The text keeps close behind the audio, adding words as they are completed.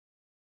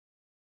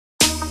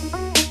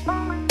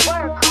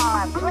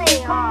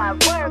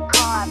hard, work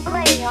hard,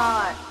 play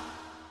hard.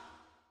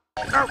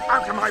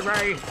 Out of my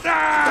way!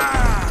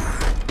 Ah!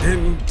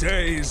 In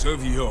days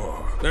of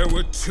yore, there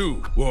were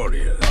two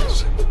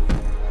warriors.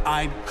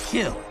 I'd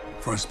kill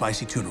for a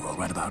spicy tuna roll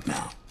right about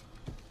now.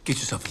 Get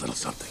yourself a little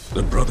something.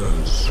 The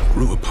brothers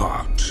grew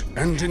apart,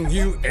 and a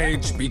new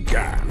age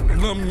began.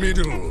 The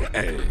Middle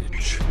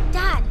Age.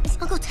 Dad, is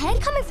Uncle Ted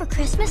coming for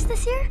Christmas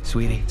this year?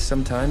 Sweetie,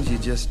 sometimes you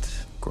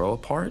just grow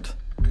apart.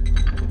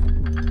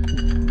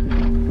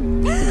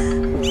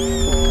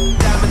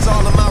 Diamonds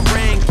all in my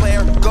ring,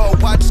 player.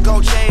 Gold watches,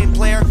 gold chain,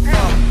 player.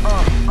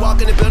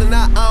 Walk in the building,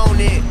 I own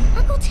it.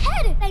 Uncle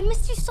Ted, I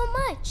missed you so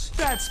much.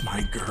 That's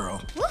my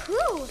girl.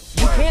 Woohoo!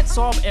 You can't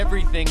solve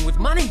everything with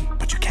money.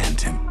 But you can,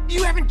 Tim.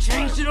 You haven't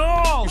changed at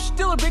all. You're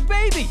still a big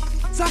baby.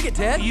 Suck it,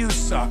 Ted. You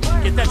suck.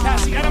 Get that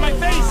passing out of my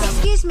face!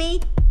 Excuse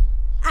me.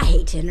 I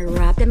hate to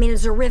interrupt. I mean,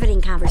 it's a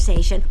riveting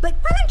conversation, but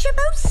why don't you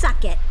both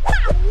suck it?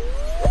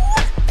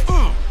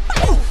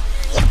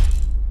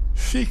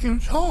 She can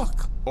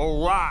talk.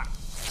 All right.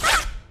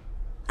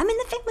 I'm in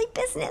the family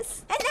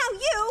business, and now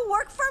you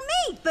work for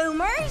me,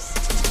 boomers.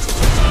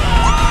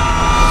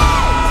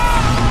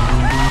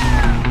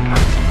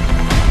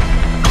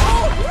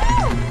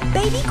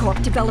 Baby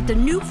Corp developed a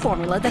new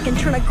formula that can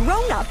turn a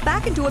grown-up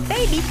back into a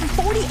baby for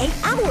 48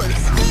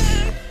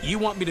 hours. You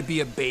want me to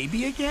be a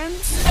baby again?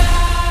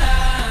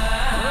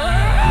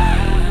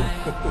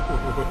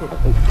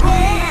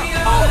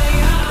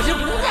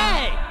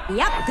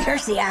 Yep,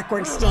 there's the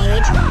awkward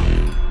stage.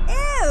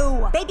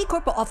 Ew! Baby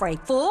Corp will offer a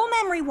full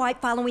memory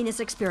wipe following this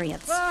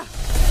experience.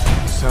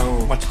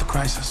 So, what's the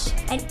crisis?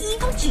 An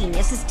evil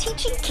genius is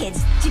teaching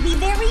kids to be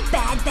very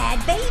bad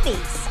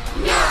babies.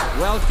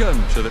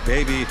 Welcome to the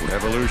baby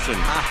revolution.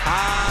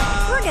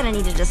 We're gonna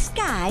need a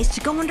disguise to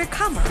go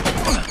undercover.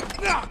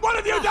 What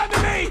have you done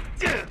to me?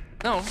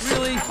 No,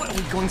 really? What, are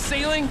we going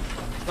sailing?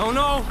 Oh,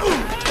 no.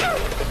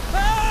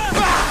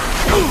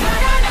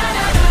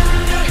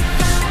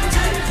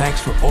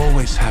 Thanks for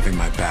always having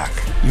my back.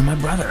 You're my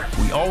brother.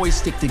 We always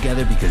stick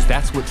together because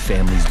that's what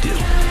families do. We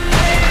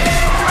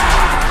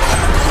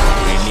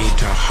need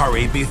to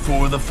hurry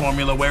before the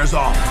formula wears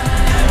off.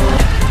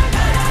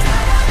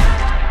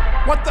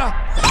 What the?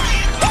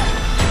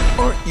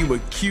 Aren't you a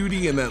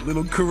cutie in that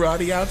little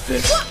karate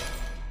outfit?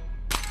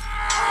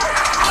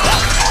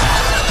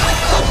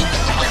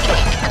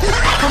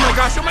 Oh my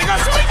gosh, oh my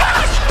gosh, oh my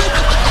gosh!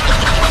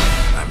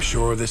 I'm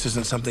sure this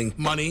isn't something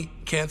money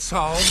can't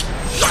solve.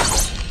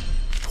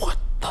 What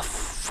the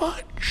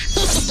fuck?